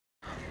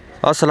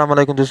अस्सलाम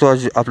वालेकुम दोस्तों,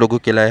 आज आप लोगों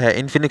के लिए है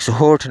इन्फिनिक्स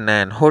हॉट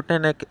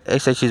 9 एक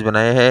ऐसा चीज़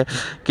बनाया है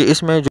कि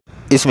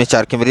इसमें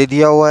 4 कैमरे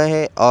दिया हुआ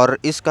है और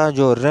इसका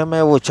जो रैम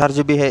है वो 4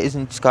 GB है।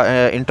 इसका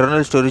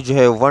इंटरनल स्टोरेज जो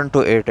है 1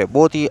 to 8 है।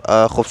 बहुत ही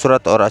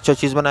खूबसूरत और अच्छा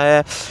चीज़ बनाया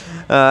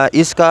है।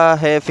 इसका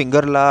है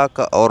फिंगर लॉक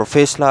और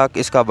फेस लॉक।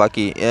 इसका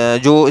बाकी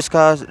जो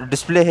इसका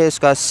डिस्प्ले है,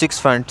 इसका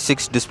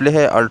 6.6 डिस्प्ले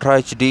है, अल्ट्रा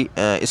HD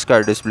इसका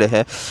डिस्प्ले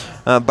है।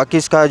 बाकी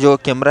इसका जो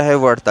कैमरा है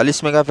वो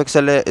 48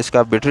 मेगापिक्सल है।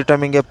 इसका बैटरी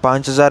टाइमिंग है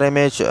 5000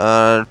 mAh।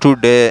 2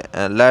 डे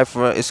लाइफ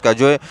इसका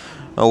जो है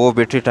वो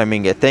बैटरी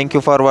टाइमिंग है। Thank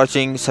you for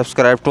watching,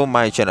 subscribe to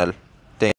my channel.